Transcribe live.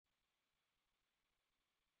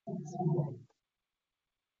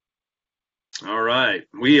All right,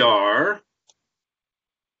 we are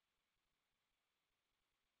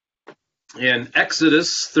in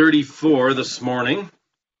Exodus 34 this morning,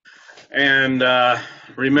 and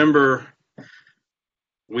remember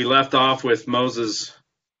we left off with Moses.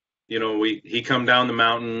 He come down the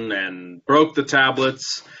mountain and broke the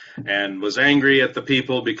tablets and was angry at the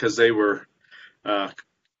people because they were, in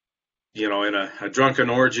a drunken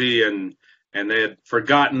orgy, and they had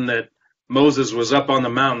forgotten that Moses was up on the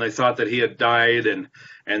mountain. They thought that he had died and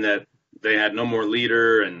that they had no more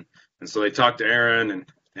leader, and so they talked to Aaron,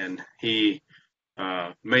 and he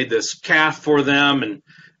made this calf for them, and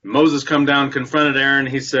Moses come down, confronted Aaron.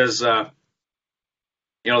 He says, the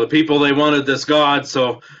people, they wanted this God,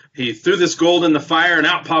 so he threw this gold in the fire, and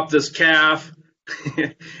out popped this calf.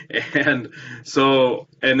 and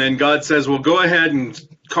then God says, well, go ahead and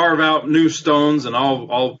carve out new stones, and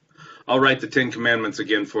I'll write the 10 Commandments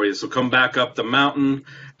again for you. So come back up the mountain.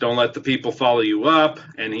 Don't let the people follow you up.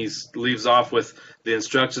 And he leaves off with the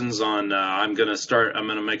instructions on, I'm going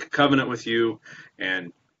to make a covenant with you,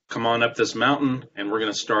 and come on up this mountain, and we're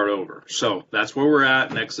going to start over. So that's where we're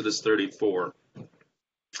at in Exodus 34. It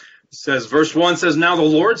says, verse 1 says, now the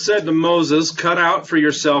Lord said to Moses, cut out for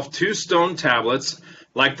yourself 2 stone tablets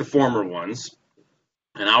like the former ones,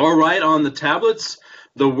 and I will write on the tablets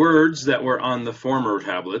the words that were on the former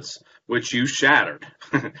tablets, which you shattered.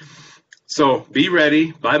 So be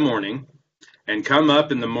ready by morning, and come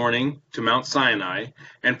up in the morning to Mount Sinai,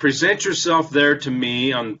 and present yourself there to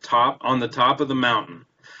me on the top of the mountain.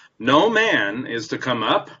 No man is to come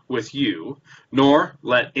up with you, nor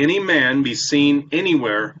let any man be seen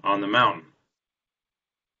anywhere on the mountain.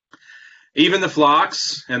 Even the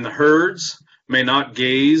flocks and the herds may not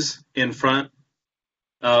gaze in front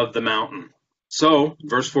of the mountain. So,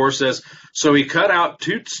 verse 4 says, so he cut out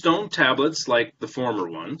 2 stone tablets like the former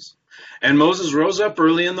ones, and Moses rose up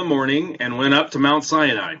early in the morning and went up to Mount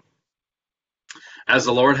Sinai, as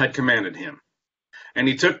the Lord had commanded him. And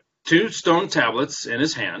he took 2 stone tablets in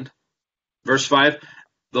his hand. Verse 5,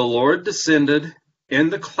 the Lord descended in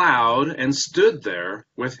the cloud and stood there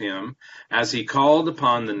with him as he called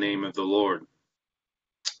upon the name of the Lord.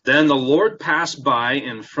 Then the Lord passed by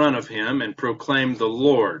in front of him and proclaimed, the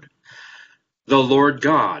Lord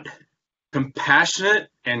God, compassionate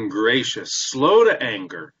and gracious, slow to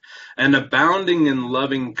anger, and abounding in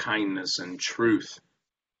loving kindness and truth,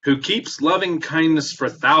 who keeps loving kindness for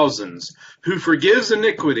thousands, who forgives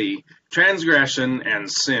iniquity, transgression, and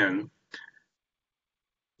sin.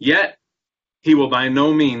 Yet he will by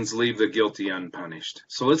no means leave the guilty unpunished.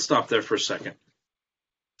 So let's stop there for a second.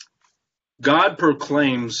 God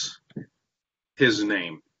proclaims his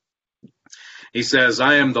name. He says,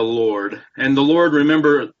 I am the Lord. And the Lord,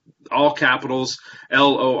 remember, all capitals,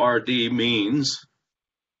 L-O-R-D, means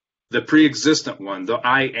the pre-existent one, the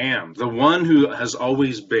I am, the one who has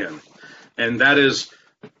always been. And that is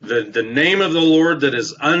the name of the Lord that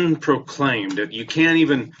is unproclaimed.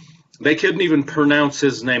 They couldn't even pronounce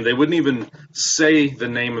his name. They wouldn't even say the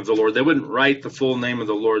name of the Lord. They wouldn't write the full name of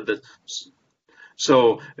the Lord.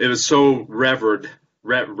 So it was so revered.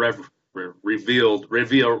 Revered.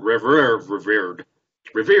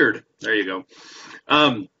 There you go.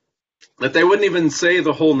 That they wouldn't even say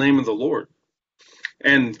the whole name of the Lord.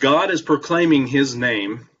 And God is proclaiming his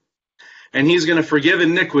name, and he's going to forgive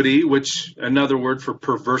iniquity, which another word for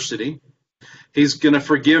perversity. He's going to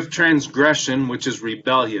forgive transgression, which is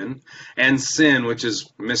rebellion, and sin, which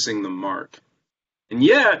is missing the mark. And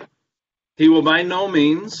yet, he will by no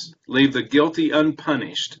means leave the guilty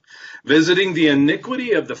unpunished, visiting the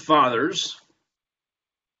iniquity of the fathers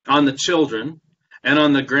on the children and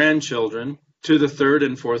on the grandchildren to the 3rd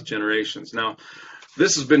and 4th generations. Now,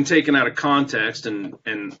 this has been taken out of context and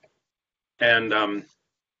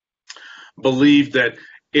believed that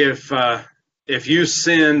if you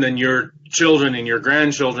sin, then your children and your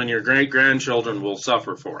grandchildren, your great-grandchildren will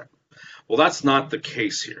suffer for it. Well, that's not the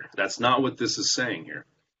case here. That's not what this is saying here.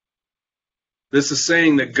 This is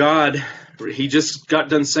saying that God, he just got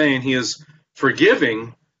done saying he is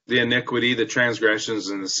forgiving the iniquity, the transgressions,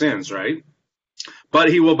 and the sins, right? But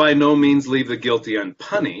he will by no means leave the guilty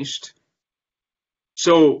unpunished.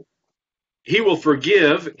 So he will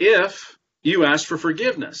forgive if you ask for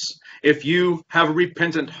forgiveness. If you have a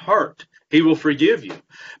repentant heart, he will forgive you.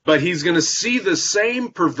 But he's going to see the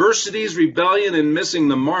same perversities, rebellion, and missing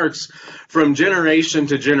the marks from generation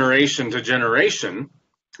to generation to generation,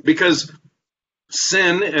 because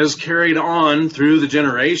sin is carried on through the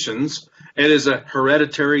generations. It is a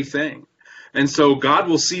hereditary thing. And so God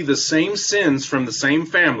will see the same sins from the same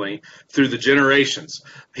family through the generations.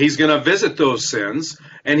 He's going to visit those sins,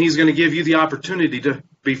 and he's going to give you the opportunity to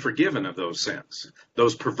be forgiven of those sins,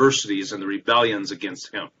 those perversities and the rebellions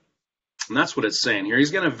against him. And that's what it's saying here.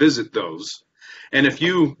 He's going to visit those. And if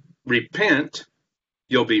you repent,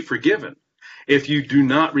 you'll be forgiven. If you do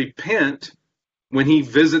not repent, when he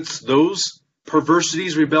visits those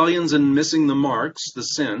perversities, rebellions, and missing the marks, the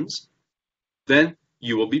sins, then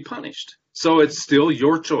you will be punished. So it's still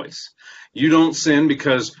your choice. You don't sin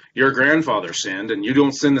because your grandfather sinned, and you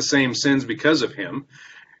don't sin the same sins because of him.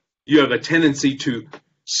 You have a tendency to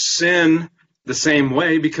sin the same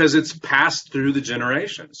way because it's passed through the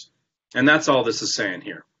generations. And that's all this is saying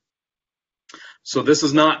here. So this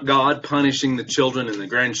is not God punishing the children and the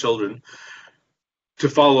grandchildren to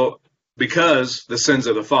follow because the sins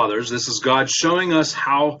of the fathers. This is God showing us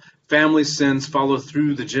how family sins follow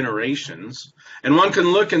through the generations. And one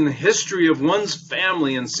can look in the history of one's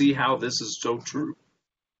family and see how this is so true.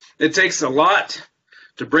 It takes a lot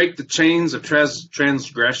to break the chains of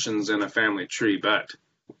transgressions in a family tree, but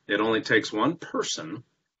it only takes one person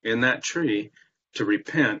in that tree to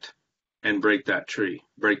repent and break that tree,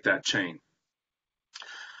 break that chain.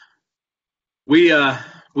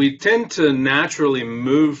 We tend to naturally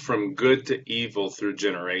move from good to evil through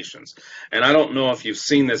generations. And I don't know if you've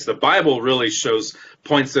seen this. The Bible really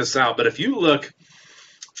points this out. But if you look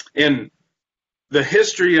in the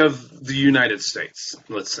history of the United States,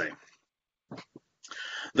 let's say,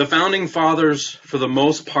 the founding fathers, for the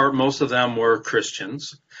most part, most of them were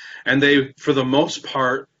Christians. And they, for the most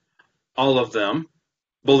part, all of them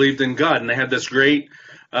believed in God. And they had this great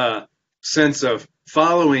sense of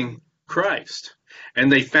following Christ. And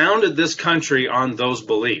they founded this country on those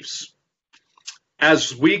beliefs.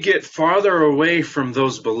 As we get farther away from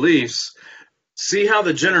those beliefs, see how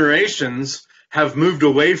the generations have moved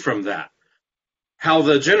away from that. How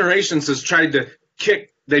the generations has tried to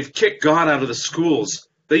they've kicked God out of the schools.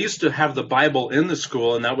 They used to have the Bible in the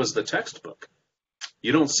school, and that was the textbook.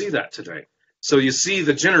 You don't see that today. So you see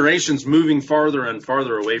the generations moving farther and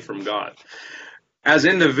farther away from God. As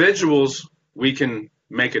individuals, we can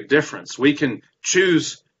make a difference. We can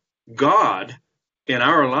choose God in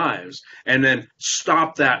our lives and then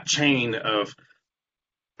stop that chain of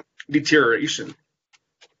deterioration.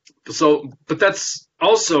 But that's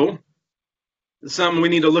also something we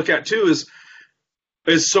need to look at too,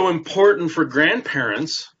 is so important for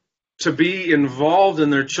grandparents to be involved in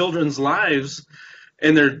their children's lives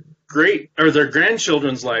and their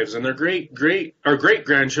grandchildren's lives and their great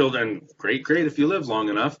grandchildren, great if you live long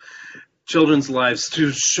enough, children's lives,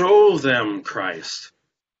 to show them Christ.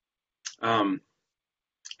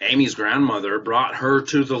 Amy's grandmother brought her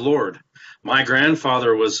to the Lord. My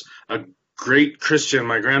grandfather was a great Christian.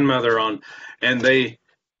 My grandmother and they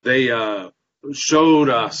showed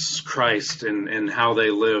us Christ and how they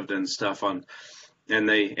lived and stuff and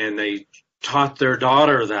they taught their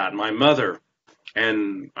daughter that, my mother.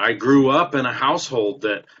 And I grew up in a household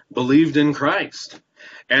that believed in Christ.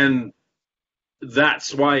 And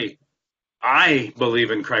that's why I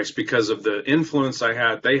believe in Christ, because of the influence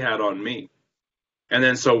they had on me. And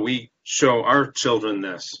then so we show our children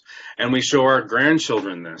this, and we show our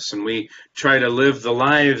grandchildren this, and we try to live the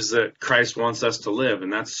lives that Christ wants us to live.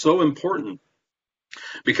 And that's so important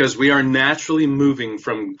because we are naturally moving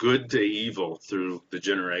from good to evil through the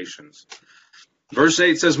generations. Verse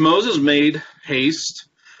 8 says, Moses made haste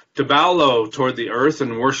to bow low toward the earth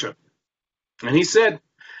and worship. And he said,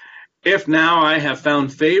 if now I have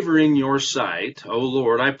found favor in your sight, O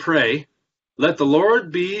Lord, I pray, let the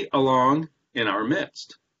Lord be along in our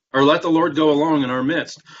midst. Or let the Lord go along in our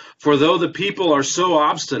midst. For though the people are so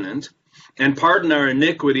obstinate, and pardon our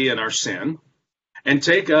iniquity and our sin, and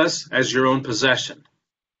take us as your own possession.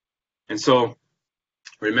 And so,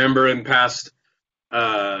 remember in past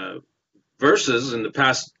verses, in the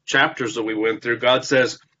past chapters that we went through, God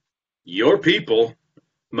says, your people,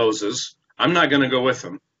 Moses, I'm not going to go with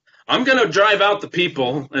them. I'm going to drive out the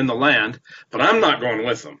people in the land, but I'm not going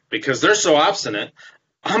with them because they're so obstinate.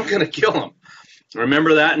 I'm going to kill them.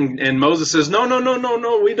 Remember that? And Moses says, no,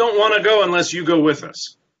 we don't want to go unless you go with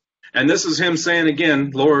us. And this is him saying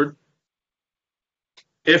again, Lord,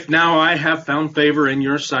 if now I have found favor in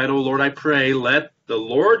your sight, O Lord, I pray, let the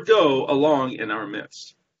Lord go along in our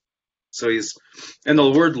midst. So and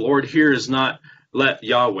the word Lord here is not let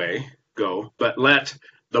Yahweh go, but let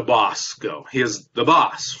the boss go. He is the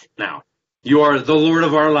boss now. You are the Lord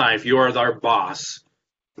of our life. You are our boss.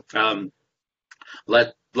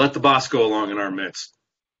 Let the boss go along in our midst.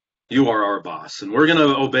 You are our boss, and we're going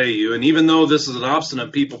to obey you. And even though this is an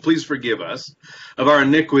obstinate people, please forgive us of our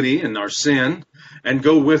iniquity and our sin, and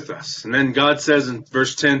go with us. And then God says in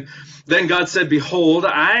verse 10, then God said, behold,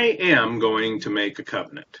 I am going to make a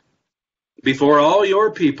covenant. Before all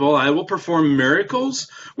your people, I will perform miracles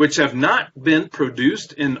which have not been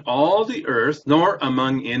produced in all the earth, nor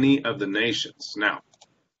among any of the nations. Now,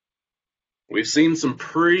 we've seen some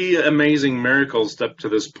pretty amazing miracles up to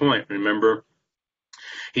this point. Remember,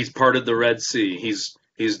 he's parted the Red Sea.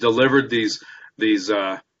 He's delivered these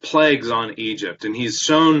plagues on Egypt, and he's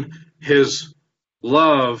shown his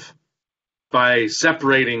love by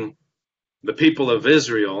separating the people of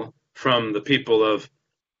Israel from the people of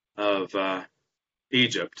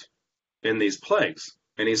Egypt in these plagues.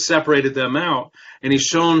 And he's separated them out, and he's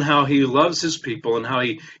shown how he loves his people and how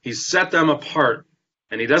he's set them apart,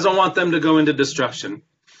 and he doesn't want them to go into destruction.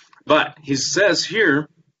 But he says here,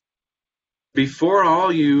 before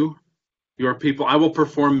all your people, I will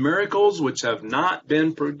perform miracles which have not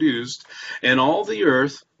been produced in all the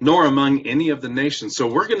earth, nor among any of the nations. So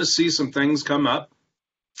we're going to see some things come up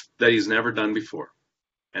that he's never done before.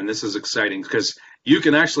 And this is exciting because you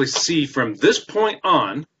can actually see from this point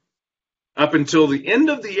on, up until the end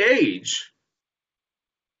of the age,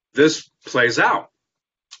 this plays out.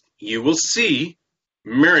 You will see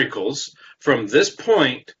miracles from this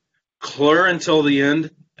point clear until the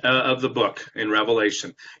end of the book in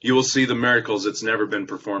Revelation. You will see the miracles that's never been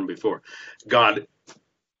performed before. God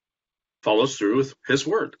follows through with his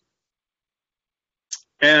word.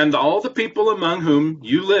 And all the people among whom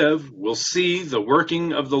you live will see the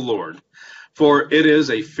working of the Lord. For it is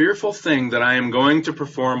a fearful thing that I am going to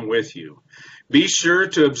perform with you. Be sure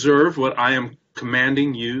to observe what I am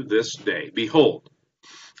commanding you this day. Behold,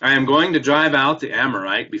 I am going to drive out the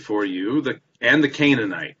Amorite before you, and the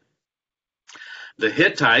Canaanite, the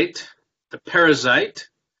Hittite, the Perizzite,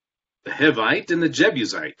 the Hivite, and the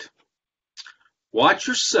Jebusite. Watch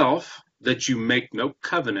yourself that you make no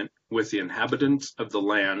covenant with the inhabitants of the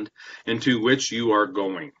land into which you are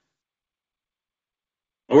going,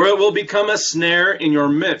 or it will become a snare in your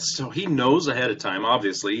midst. So he knows ahead of time,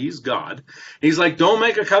 obviously, he's God. He's like, don't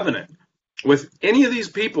make a covenant with any of these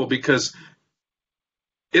people because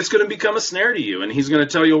it's going to become a snare to you. And he's going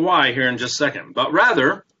to tell you why here in just a second. But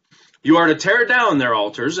rather, you are to tear down their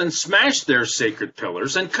altars and smash their sacred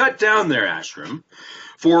pillars and cut down their Asherim,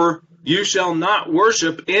 for you shall not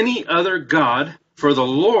worship any other god, for the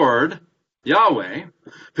Lord, Yahweh,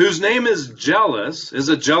 whose name is jealous, is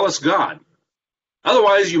a jealous God.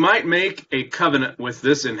 Otherwise, you might make a covenant with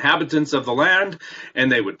this inhabitants of the land,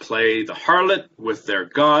 and they would play the harlot with their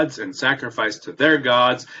gods and sacrifice to their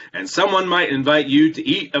gods, and someone might invite you to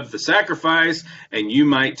eat of the sacrifice, and you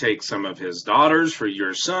might take some of his daughters for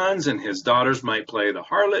your sons, and his daughters might play the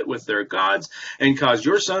harlot with their gods, and cause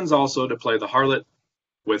your sons also to play the harlot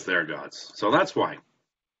with their gods. So that's why.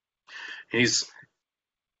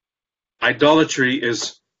 Idolatry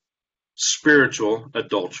is spiritual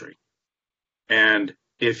adultery. And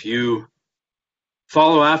if you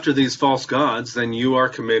follow after these false gods, then you are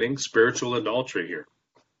committing spiritual adultery here.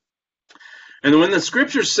 And when the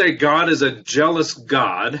scriptures say God is a jealous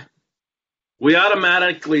God, we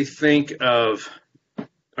automatically think of,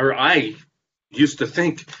 or I used to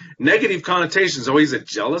think, negative connotations. Oh, he's a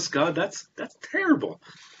jealous God? That's terrible.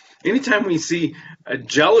 Anytime we see a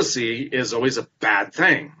jealousy is always a bad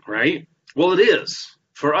thing, right? Well, it is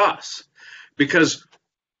for us. Because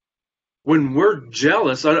when we're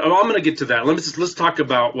jealous, I'm going to get to that. Let's talk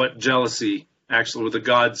about what jealousy actually, what the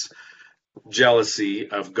God's jealousy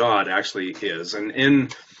of God actually is. And in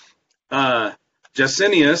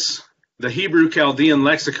Gesenius, the Hebrew Chaldean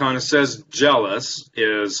lexicon, it says jealous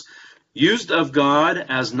is used of God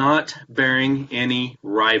as not bearing any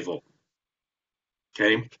rival.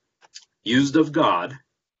 Okay? Used of God.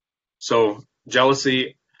 So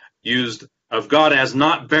jealousy used of God as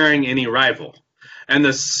not bearing any rival. And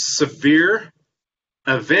the severe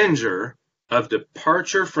avenger of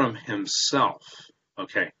departure from himself.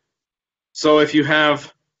 Okay. So if you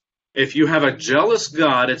have a jealous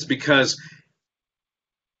God, it's because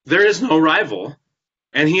there is no rival,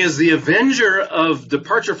 and he is the avenger of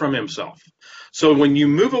departure from himself. So when you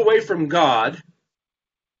move away from God,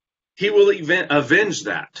 he will avenge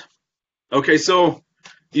that. Okay, so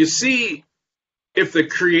you see, if the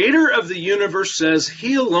creator of the universe says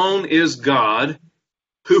he alone is God,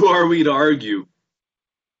 who are we to argue?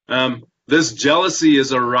 This jealousy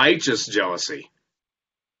is a righteous jealousy.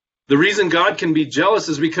 The reason God can be jealous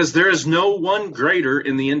is because there is no one greater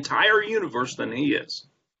in the entire universe than he is.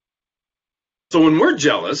 So when we're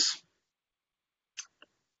jealous,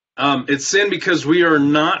 it's sin because we are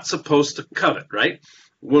not supposed to covet, right?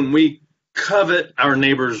 when we covet our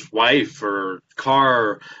neighbor's wife or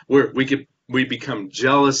car, we become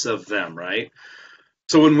jealous of them, right?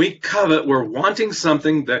 So when we covet, we're wanting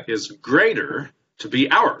something that is greater to be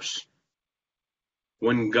ours.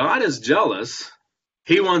 When God is jealous,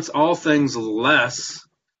 he wants all things less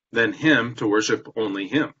than him to worship only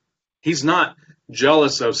him. He's not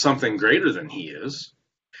jealous of something greater than he is.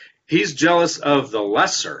 He's jealous of the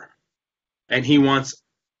lesser, and he wants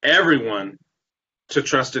everyone to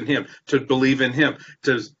trust in him, to believe in him,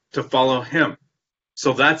 to follow him.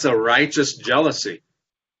 So that's a righteous jealousy.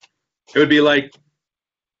 It would be like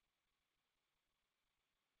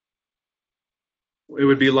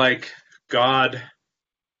God,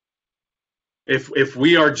 if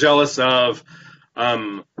we are jealous of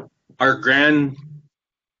our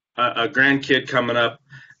a grandkid coming up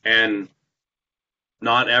and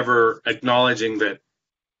not ever acknowledging that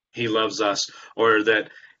he loves us,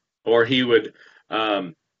 or he would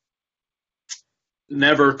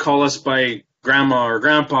never call us by grandma or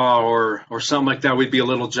grandpa or something like that, we'd be a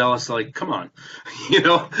little jealous, like, come on, you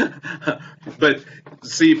know. But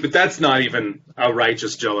that's not even a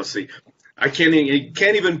righteous jealousy. I can't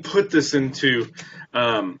even put this into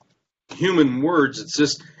human words. It's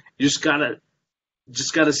just, you just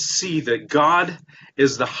gotta see that God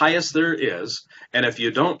is the highest there is, and if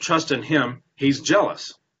you don't trust in him, he's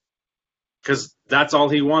jealous, because that's all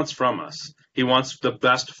he wants from us. He wants the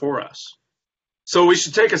best for us. So we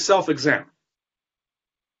should take a self-exam.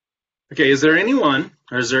 Okay, is there anyone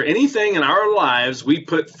or is there anything in our lives we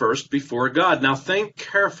put first before God? Now think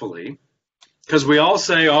carefully, because we all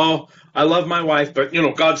say, oh, I love my wife, but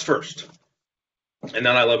God's first. And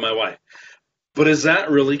then I love my wife. But is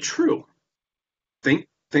that really true? Think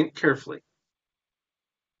carefully.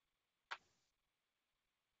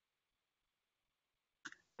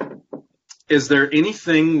 Is there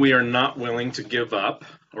anything we are not willing to give up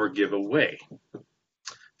or give away?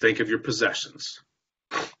 Think of your possessions.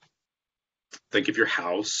 Think of your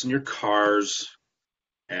house and your cars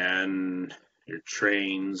and your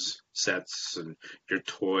trains, sets, and your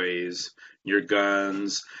toys, your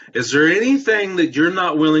guns. Is there anything that you're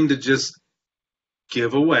not willing to just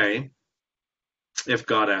give away if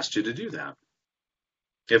God asked you to do that?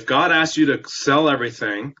 If God asked you to sell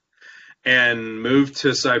everything and move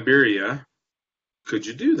to Siberia, could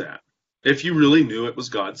you do that? If you really knew it was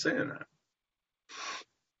God saying that.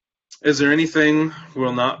 Is there anything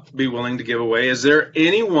we'll not be willing to give away? Is there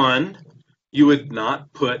anyone you would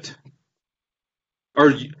not put,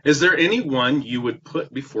 or is there anyone you would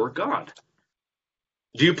put before God?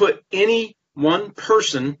 Do you put any one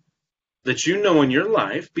person that you know in your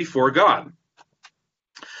life before God?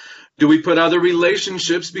 Do we put other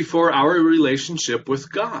relationships before our relationship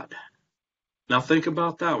with God? Now think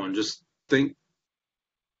about that one. Just think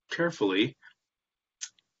carefully.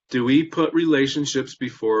 Do we put relationships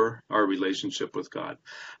before our relationship with God?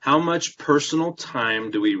 How much personal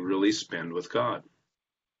time do we really spend with God?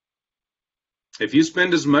 If you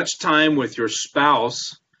spend as much time with your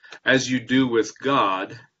spouse as you do with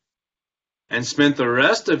God, and spent the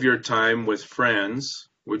rest of your time with friends,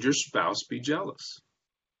 would your spouse be jealous?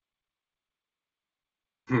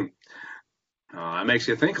 That makes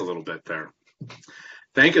you think a little bit there.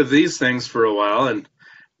 Think of these things for a while, and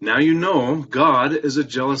now you know God is a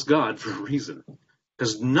jealous God for a reason.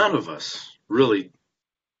 Because none of us really,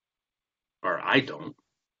 or I don't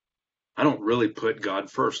really put God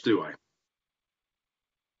first, do I?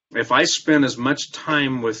 If I spend as much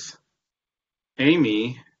time with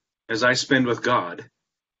Amy as I spend with God,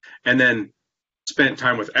 and then spent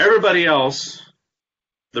time with everybody else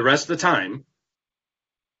the rest of the time,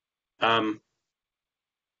 I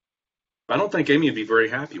don't think Amy would be very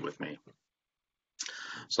happy with me.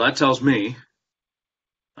 So that tells me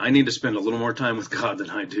I need to spend a little more time with God than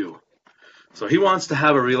I do. So he wants to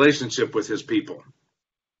have a relationship with his people.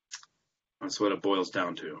 That's what it boils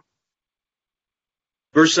down to.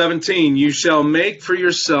 Verse 17, you shall make for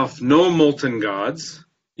yourself no molten gods.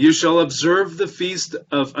 You shall observe the feast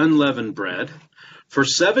of unleavened bread. For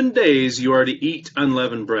 7 days you are to eat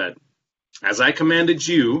unleavened bread, as I commanded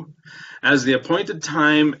you, as the appointed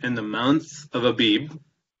time in the month of Abib.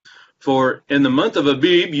 For in the month of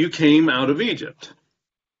Abib you came out of Egypt.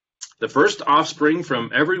 The first offspring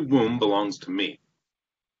from every womb belongs to me.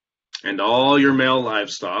 And all your male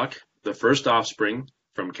livestock, the first offspring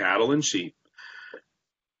from cattle and sheep,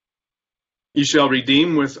 you shall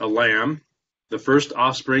redeem with a lamb, the first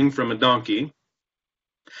offspring from a donkey.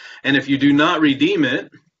 And if you do not redeem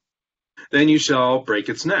it, then you shall break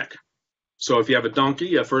its neck. So if you have a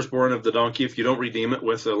donkey, a firstborn of the donkey, if you don't redeem it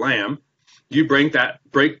with a lamb, you break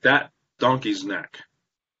that donkey's neck,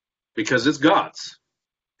 because it's God's.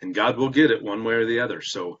 and God will get it one way or the other.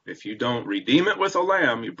 So if you don't redeem it with a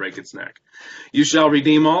lamb, you break its neck. You shall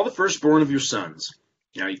redeem all the firstborn of your sons.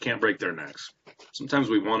 Now, you can't break their necks. Sometimes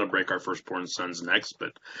we want to break our firstborn sons' necks,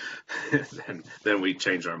 but then we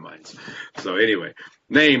change our minds. So anyway,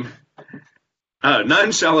 none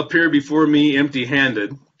shall appear before me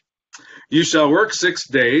empty-handed. You shall work 6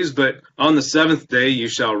 days, but on the seventh day you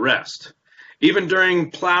shall rest. Even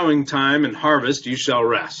during plowing time and harvest you shall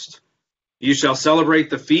rest. You shall celebrate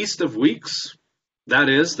the Feast of Weeks, that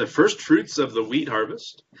is, the first fruits of the wheat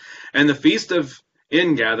harvest, and the Feast of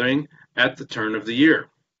Ingathering at the turn of the year.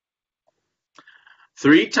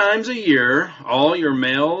 3 times a year, all your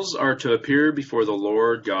males are to appear before the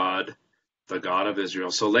Lord God, the God of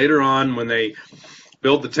Israel. So later on, when they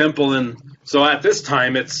build the temple, and so at this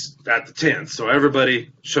time, it's at the tent. So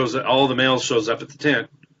everybody shows up, all the males shows up at the tent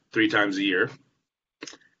 3 times a year.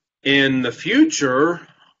 In the future,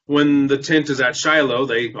 when the tent is at Shiloh,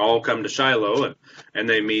 they all come to Shiloh and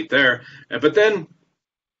they meet there. But then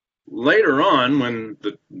later on, when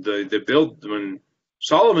when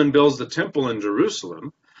Solomon builds the temple in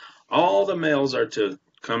Jerusalem, all the males are to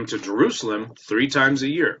come to Jerusalem 3 times a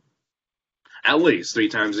year. At least 3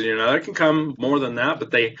 times a year. Now, they can come more than that,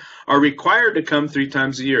 but they are required to come 3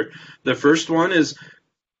 times a year. The first one is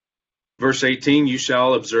verse 18, you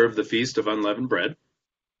shall observe the Feast of Unleavened Bread,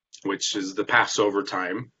 which is the Passover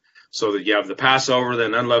time. So that you have the Passover,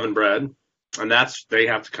 then unleavened bread, and they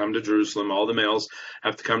have to come to Jerusalem. All the males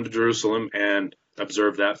have to come to Jerusalem and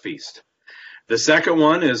observe that feast. The second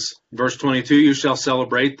one is verse 22, you shall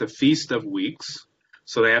celebrate the Feast of Weeks.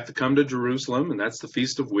 So they have to come to Jerusalem, and that's the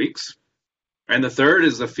Feast of Weeks. And the third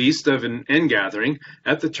is the Feast of Ingathering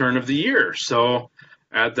at the turn of the year. So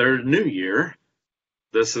at their new year,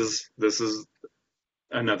 this is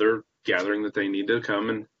another gathering that they need to come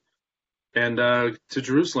and to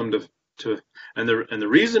Jerusalem and the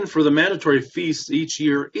reason for the mandatory feasts each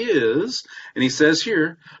year is, and he says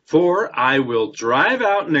here, for I will drive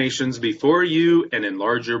out nations before you and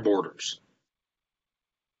enlarge your borders.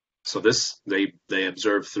 So they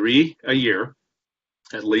observe 3 a year,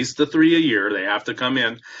 at least the 3 a year. They have to come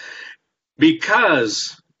in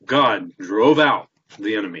because God drove out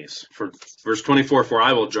the enemies. For verse 24, for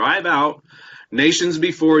I will drive out nations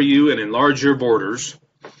before you and enlarge your borders.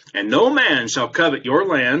 And no man shall covet your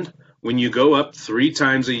land when you go up 3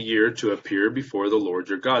 times a year to appear before the Lord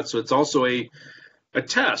your God. So it's also a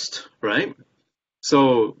test, right?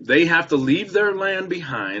 So they have to leave their land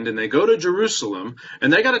behind, and they go to Jerusalem,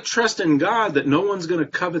 and they got to trust in God that no one's going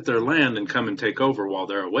to covet their land and come and take over while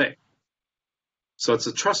they're away. So it's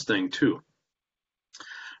a trust thing too.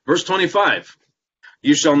 Verse 25,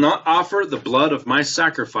 you shall not offer the blood of my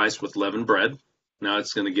sacrifice with leavened bread. Now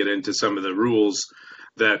it's going to get into some of the rules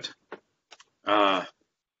that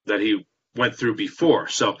he went through before.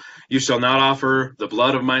 So you shall not offer the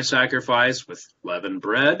blood of my sacrifice with leavened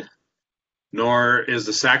bread, nor is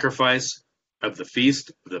the sacrifice of the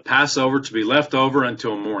feast of the Passover to be left over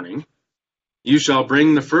until morning. You shall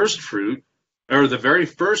bring the first fruit, or the very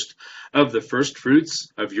first of the first fruits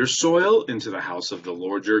of your soil into the house of the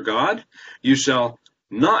Lord your God. You shall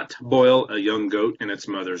not boil a young goat in its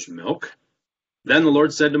mother's milk. Then the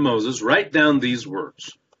Lord said to Moses, write down these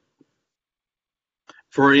words.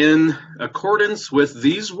 For in accordance with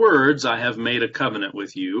these words I have made a covenant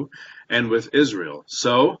with you and with Israel.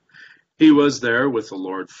 So he was there with the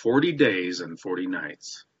Lord 40 days and 40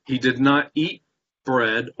 nights. He did not eat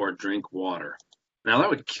bread or drink water. Now that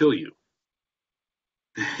would kill you.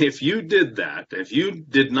 If you did that, if you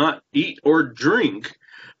did not eat or drink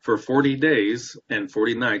for 40 days and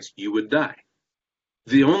 40 nights, you would die.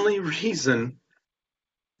 The only reason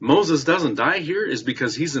Moses doesn't die here is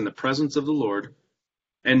because he's in the presence of the Lord.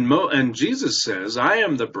 And Jesus says, I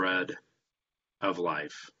am the bread of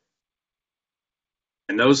life.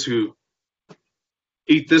 And those who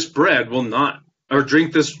eat this bread will not, or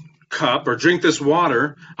drink this cup, or drink this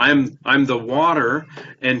water. I'm the water,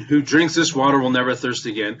 and who drinks this water will never thirst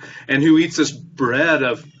again. And who eats this bread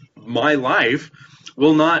of my life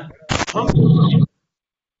will not hunger.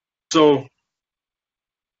 So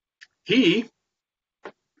he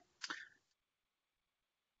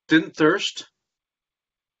didn't thirst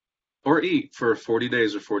or eat for 40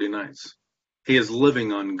 days or 40 nights. He is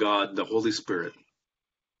living on God, the Holy Spirit.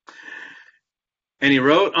 And he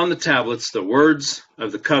wrote on the tablets the words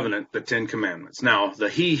of the covenant, the 10 commandments. Now, the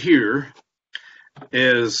he here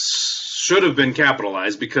should have been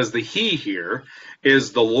capitalized because the he here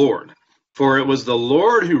is the Lord. For it was the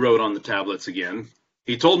Lord who wrote on the tablets again.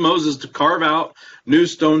 He told Moses to carve out new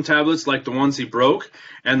stone tablets like the ones he broke,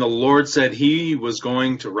 and the Lord said he was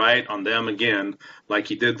going to write on them again like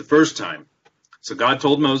he did the first time. So God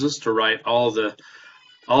told Moses to write all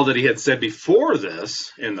that he had said before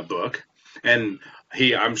this in the book, and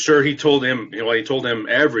I'm sure he told him, he told him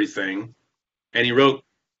everything, and he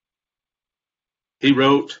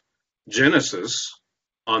wrote Genesis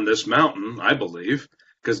on this mountain, I believe,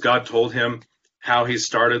 because God told him how he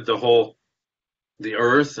started the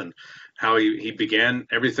earth and how he began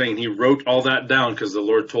everything. He wrote all that down because the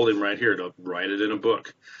Lord told him right here to write it in a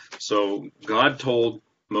book. So God told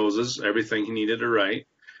Moses everything he needed to write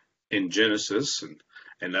in Genesis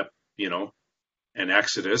and up, and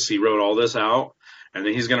Exodus. He wrote all this out, and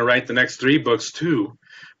then he's going to write the next 3 books too.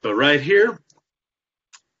 But right here,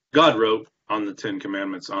 God wrote on the 10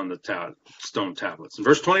 Commandments on the stone tablets. In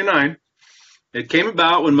verse 29, it came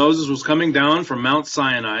about when Moses was coming down from Mount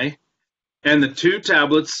Sinai, and the 2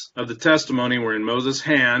 tablets of the testimony were in Moses'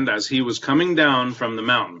 hand as he was coming down from the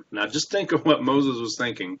mountain. Now just think of what Moses was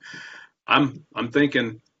thinking. I'm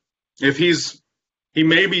thinking, if he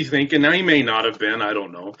may be thinking, now he may not have been, I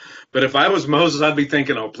don't know. But if I was Moses, I'd be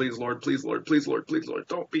thinking, oh, please, Lord, please, Lord, please, Lord, please, Lord,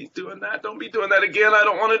 don't be doing that. Don't be doing that again. I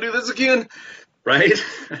don't want to do this again. Right?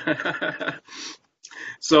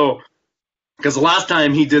 So, because the last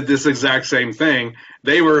time he did this exact same thing,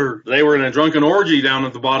 they were in a drunken orgy down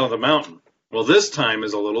at the bottom of the mountain. Well, this time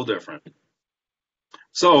is a little different.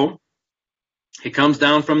 So, he comes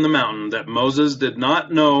down from the mountain that Moses did not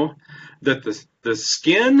know that the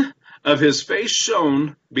skin of his face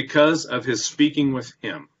shone because of his speaking with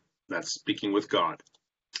him. That's speaking with God.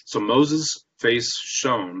 So Moses' face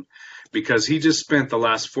shone because he just spent the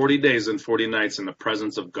last 40 days and 40 nights in the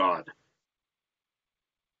presence of God.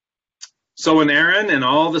 So when Aaron and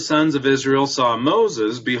all the sons of Israel saw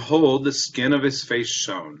Moses, behold, the skin of his face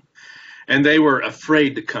shone, and they were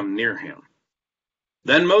afraid to come near him.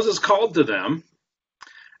 Then Moses called to them,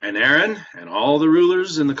 and Aaron and all the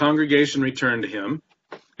rulers in the congregation returned to him,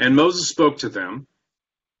 and Moses spoke to them.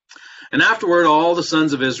 And afterward all the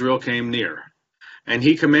sons of Israel came near, and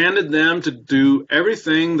he commanded them to do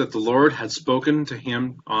everything that the Lord had spoken to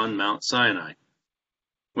him on Mount Sinai.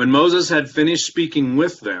 When Moses had finished speaking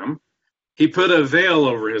with them, he put a veil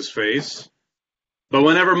over his face. But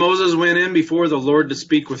whenever Moses went in before the Lord to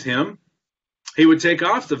speak with him, he would take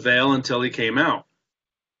off the veil until he came out.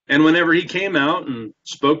 And whenever he came out and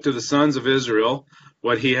spoke to the sons of Israel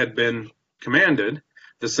what he had been commanded,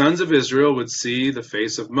 the sons of Israel would see the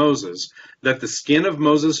face of Moses, that the skin of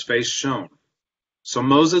Moses' face shone. So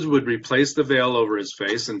Moses would replace the veil over his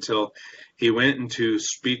face until he went in to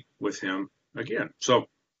speak with him again. So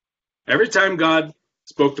every time God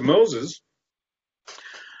spoke to Moses,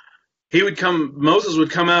 Moses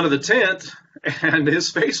would come out of the tent and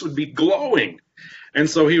his face would be glowing. And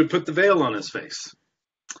so he would put the veil on his face.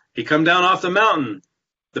 He'd come down off the mountain.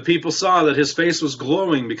 The people saw that his face was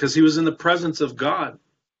glowing because he was in the presence of God.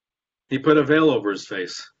 He put a veil over his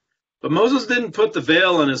face. But Moses didn't put the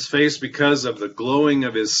veil on his face because of the glowing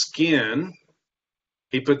of his skin.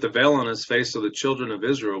 He put the veil on his face so the children of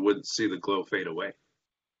Israel wouldn't see the glow fade away.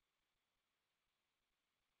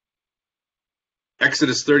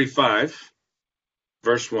 Exodus 35,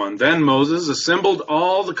 verse 1. Then Moses assembled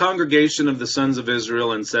all the congregation of the sons of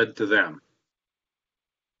Israel and said to them,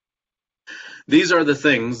 These are the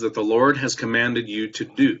things that the Lord has commanded you to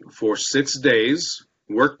do. For 6 days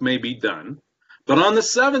work may be done, but on the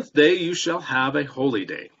 7th day you shall have a holy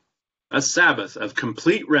day, a Sabbath of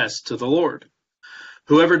complete rest to the Lord.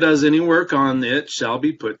 Whoever does any work on it shall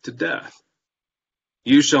be put to death.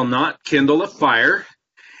 You shall not kindle a fire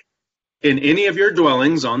in any of your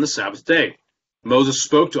dwellings on the Sabbath day. Moses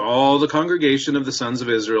spoke to all the congregation of the sons of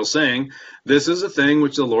Israel, saying, This is a thing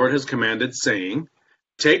which the Lord has commanded, saying,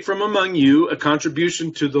 Take from among you a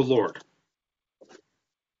contribution to the Lord.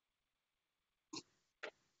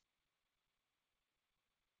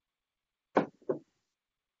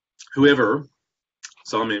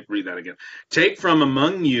 So let me read that again. Take from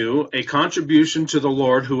among you a contribution to the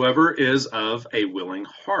Lord, whoever is of a willing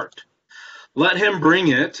heart. Let him bring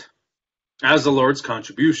it as the Lord's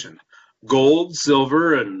contribution. Gold,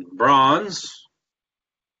 silver, and bronze,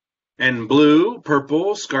 and blue,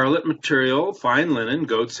 purple, scarlet material, fine linen,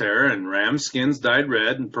 goat's hair, and ram skins dyed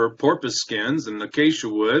red, and porpoise skins, and acacia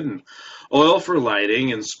wood, and oil for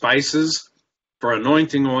lighting, and spices for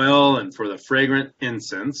anointing oil, and for the fragrant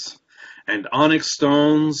incense, and onyx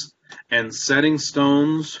stones, and setting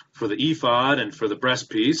stones for the ephod, and for the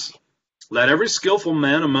breastpiece. Let every skillful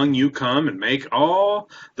man among you come and make all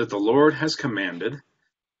that the Lord has commanded.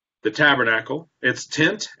 The tabernacle, its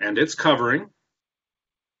tent and its covering,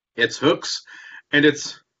 its hooks and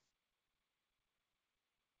its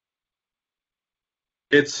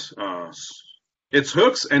hooks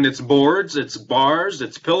and its boards, its bars,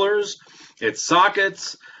 its pillars, its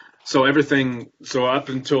sockets. So everything, so up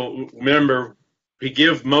until, remember, he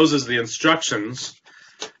gave Moses the instructions.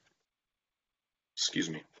 Excuse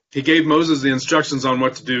me. He gave Moses the instructions on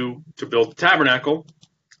what to do to build the tabernacle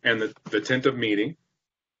and the tent of meeting.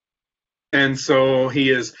 And so he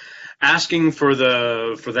is asking for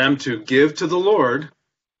them to give to the Lord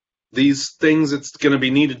these things that's going to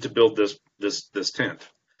be needed to build this tent.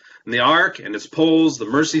 And the ark and its poles, the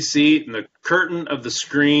mercy seat and the curtain of the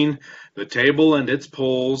screen, the table and its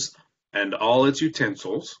poles and all its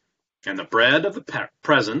utensils, and the bread of the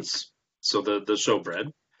presence, so the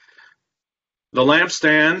showbread, the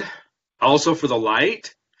lampstand also for the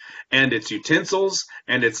light, and its utensils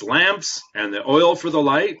and its lamps, and the oil for the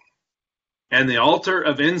light, and the altar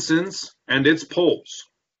of incense and its poles,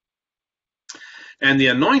 and the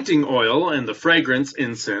anointing oil and the fragrance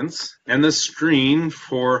incense, and the screen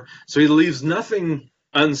for, so he leaves nothing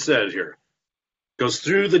unsaid here. Goes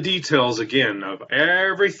through the details again of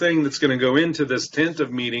everything that's going to go into this tent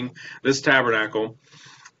of meeting, this tabernacle,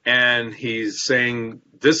 and he's saying,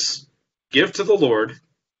 this, give to the Lord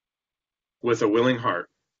with a willing heart.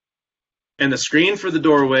 And the screen for the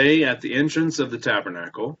doorway at the entrance of the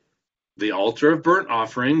tabernacle, the altar of burnt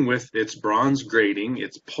offering with its bronze grating,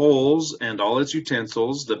 its poles and all its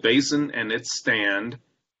utensils, the basin and its stand,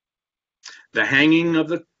 the hanging of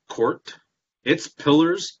the court, its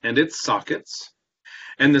pillars and its sockets,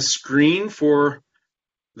 and the screen for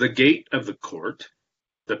the gate of the court,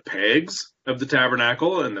 the pegs of the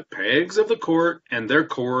tabernacle and the pegs of the court and their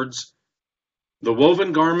cords, the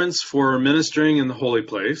woven garments for ministering in the holy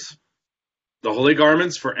place, the holy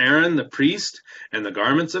garments for Aaron the priest and the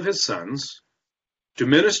garments of his sons, to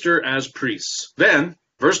minister as priests. Then,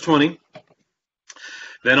 verse 20,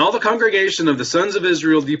 then all the congregation of the sons of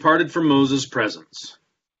Israel departed from Moses' presence.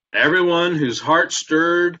 Everyone whose heart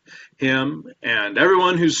stirred him and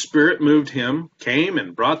everyone whose spirit moved him came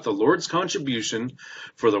and brought the Lord's contribution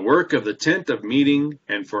for the work of the tent of meeting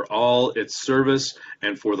and for all its service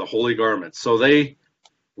and for the holy garments. So they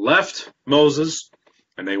left Moses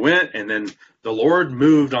and they went, and then the Lord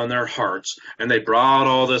moved on their hearts, and they brought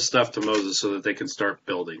all this stuff to Moses so that they can start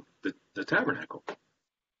building the tabernacle.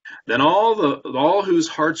 Then all whose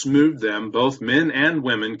hearts moved them, both men and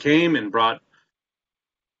women, came and brought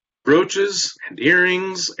brooches and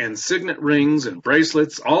earrings and signet rings and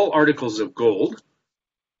bracelets, all articles of gold.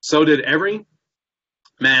 So did every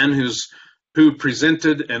man who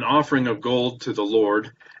presented an offering of gold to the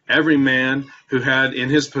Lord, every man who had in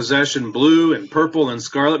his possession blue and purple and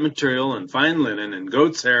scarlet material and fine linen and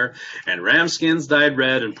goat's hair and ram skins dyed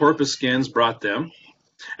red and porpoise skins brought them.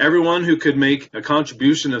 Everyone who could make a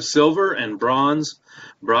contribution of silver and bronze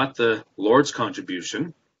brought the Lord's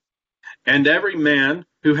contribution. And every man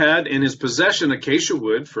who had in his possession acacia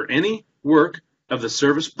wood for any work of the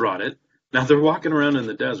service brought it. Now they're walking around in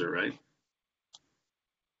the desert, right?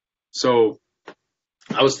 So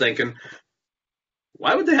I was thinking,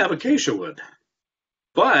 why would they have acacia wood?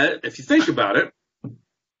 But if you think about it,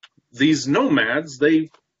 these nomads, they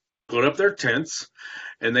put up their tents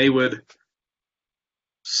and they would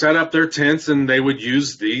set up their tents and they would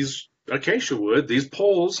use these acacia wood, these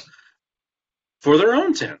poles, for their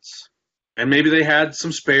own tents. And maybe they had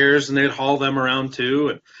some spares and they'd haul them around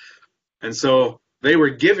too. And so they were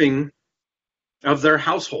giving of their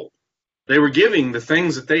household. They were giving the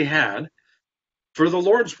things that they had for the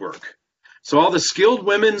Lord's work. So all the skilled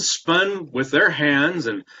women spun with their hands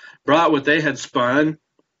and brought what they had spun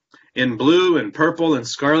in blue and purple and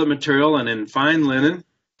scarlet material and in fine linen.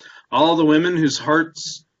 All the women whose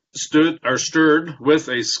hearts stirred with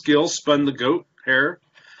a skill spun the goat hair.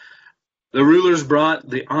 The rulers brought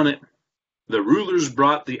the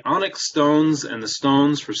onyx stones and the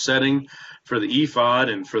stones for setting for the ephod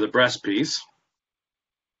and for the breastpiece,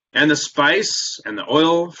 and the spice and the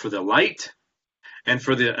oil for the light, and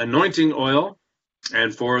for the anointing oil,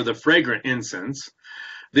 and for the fragrant incense.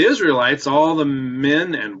 The Israelites, all the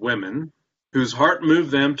men and women, whose heart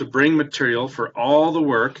moved them to bring material for all the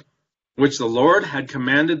work which the Lord had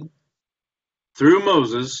commanded through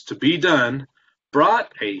Moses to be done,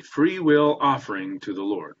 brought a free will offering to the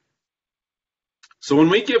Lord. So when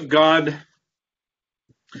we give,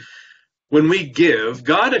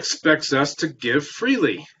 God expects us to give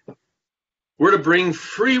freely. We're to bring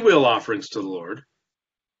free will offerings to the Lord.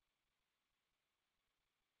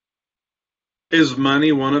 Is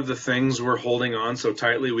money one of the things we're holding on so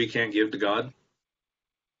tightly we can't give to God?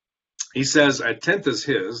 He says a tenth is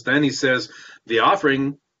his. Then he says the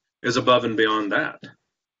offering is above and beyond that.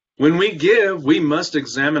 When we give, we must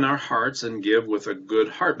examine our hearts and give with a good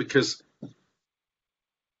heart, because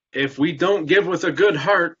if we don't give with a good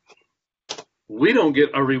heart, we don't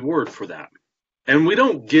get a reward for that. And we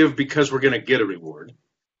don't give because we're going to get a reward.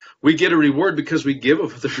 We get a reward because we give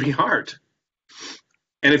with a free heart.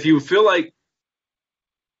 And if you feel like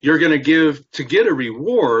you're going to give to get a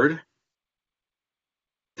reward,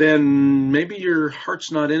 then maybe your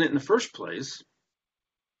heart's not in it in the first place.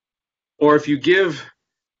 Or if you give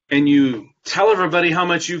and you tell everybody how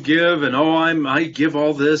much you give, and I give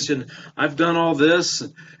all this, and I've done all this,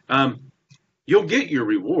 you'll get your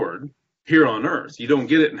reward here on earth. You don't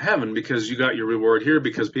get it in heaven because you got your reward here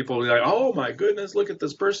because people will be like, oh my goodness, look at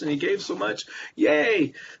this person, he gave so much,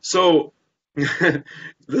 yay. So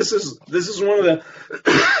this is one of the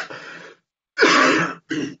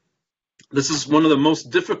this is one of the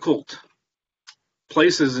most difficult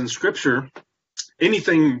places in Scripture.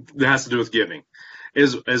 Anything that has to do with giving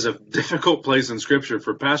is a difficult place in Scripture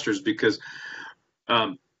for pastors, because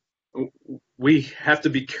we have to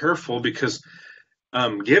be careful, because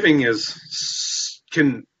giving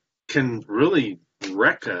can really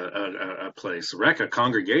wreck a place, wreck a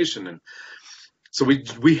congregation. And so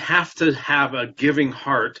we have to have a giving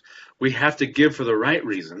heart. We have to give for the right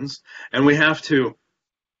reasons, and we have to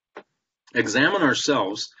examine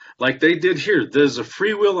ourselves like they did here. There's a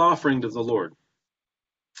free will offering to the Lord.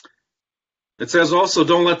 It says also,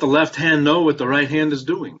 don't let the left hand know what the right hand is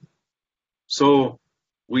doing. So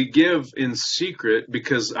we give in secret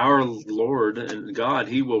because our Lord and God,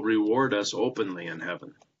 He will reward us openly in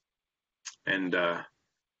heaven. And how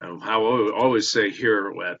I always say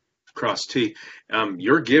here at Cross T,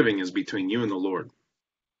 your giving is between you and the Lord.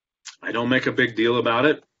 I don't make a big deal about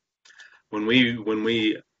it. When we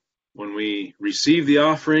receive the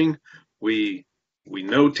offering, we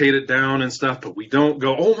notate it down and stuff, but we don't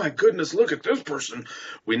go, oh my goodness, look at this person.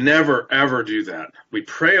 We never ever do that. We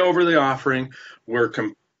pray over the offering. We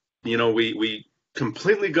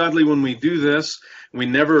completely godly when we do this. We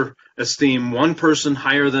never esteem one person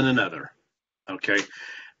higher than another. Okay,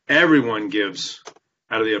 everyone gives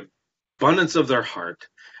out of the abundance of their heart,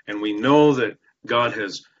 and we know that God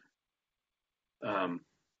has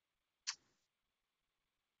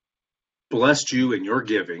blessed you in your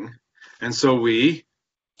giving. And so we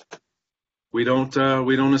don't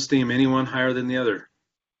esteem anyone higher than the other.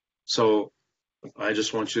 So I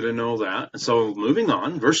just want you to know that. And so moving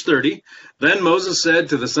on, verse 30. Then Moses said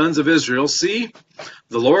to the sons of Israel, see,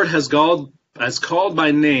 the Lord has called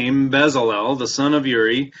by name Bezalel, the son of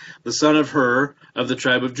Uri, the son of Hur, of the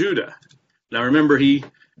tribe of Judah. Now remember,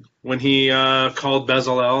 when he called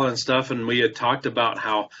Bezalel and stuff, and we had talked about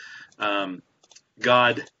how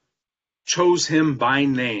God chose him by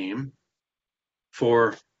name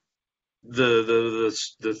for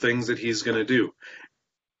the things that he's going to do.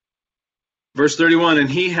 Verse 31, and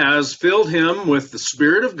he has filled him with the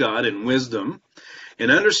Spirit of God in wisdom,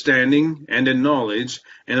 in understanding, and in knowledge,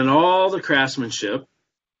 and in all the craftsmanship,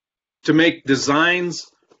 to make designs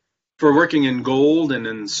for working in gold, and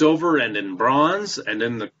in silver, and in bronze, and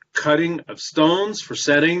in the cutting of stones for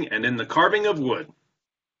setting, and in the carving of wood,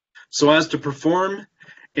 so as to perform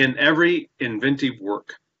in every inventive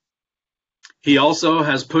work. He also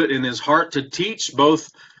has put in his heart to teach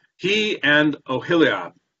both he and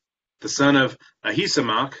Oholiab, the son of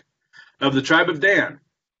Ahisamach, of the tribe of Dan.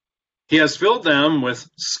 He has filled them with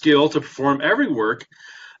skill to perform every work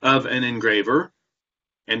of an engraver,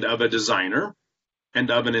 and of a designer,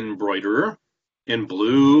 and of an embroiderer, in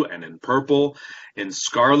blue, and in purple, in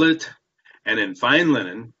scarlet, and in fine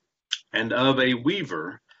linen, and of a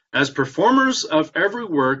weaver, as performers of every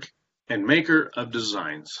work and maker of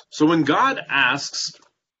designs. So when God asks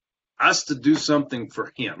us to do something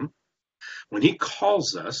for him, when he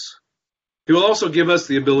calls us, he will also give us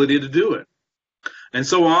the ability to do it. And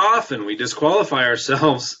so often we disqualify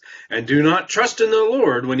ourselves and do not trust in the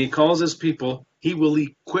Lord. When he calls his people, he will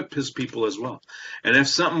equip his people as well. And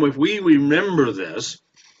if we remember this,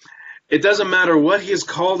 it doesn't matter what he has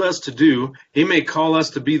called us to do. He may call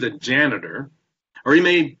us to be the janitor, or he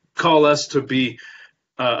may call us to be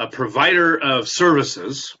a provider of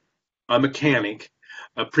services, a mechanic,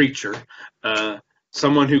 a preacher,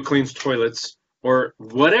 someone who cleans toilets, or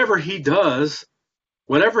whatever he does,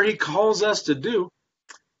 whatever he calls us to do,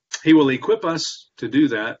 he will equip us to do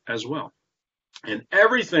that as well. And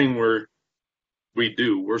everything we're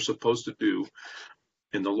supposed to do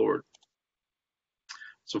in the Lord.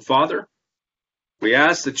 So, Father, we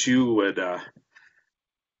ask that you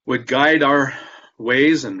would guide our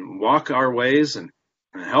ways and walk our ways and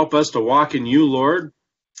help us to walk in you, Lord.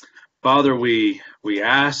 Father, we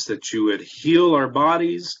ask that you would heal our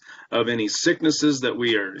bodies of any sicknesses that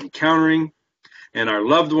we are encountering, and our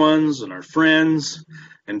loved ones and our friends.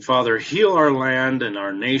 And Father, heal our land and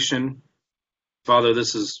our nation. Father,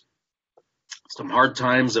 this is some hard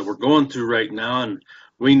times that we're going through right now, and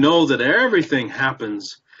we know that everything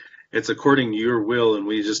happens, it's according to your will, and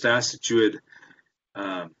we just ask that you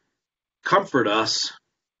would comfort us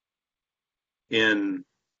in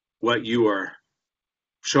what you are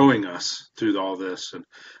showing us through all this. And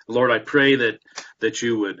Lord, I pray that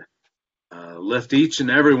you would lift each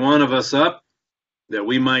and every one of us up, that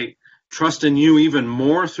we might trust in you even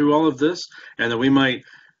more through all of this, and that we might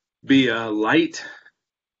be a light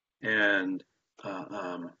and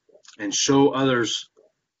show others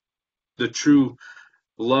the true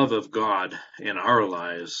love of God in our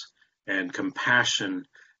lives, and compassion,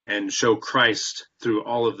 and show Christ through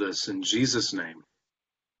all of this. In Jesus' name,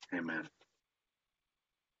 amen.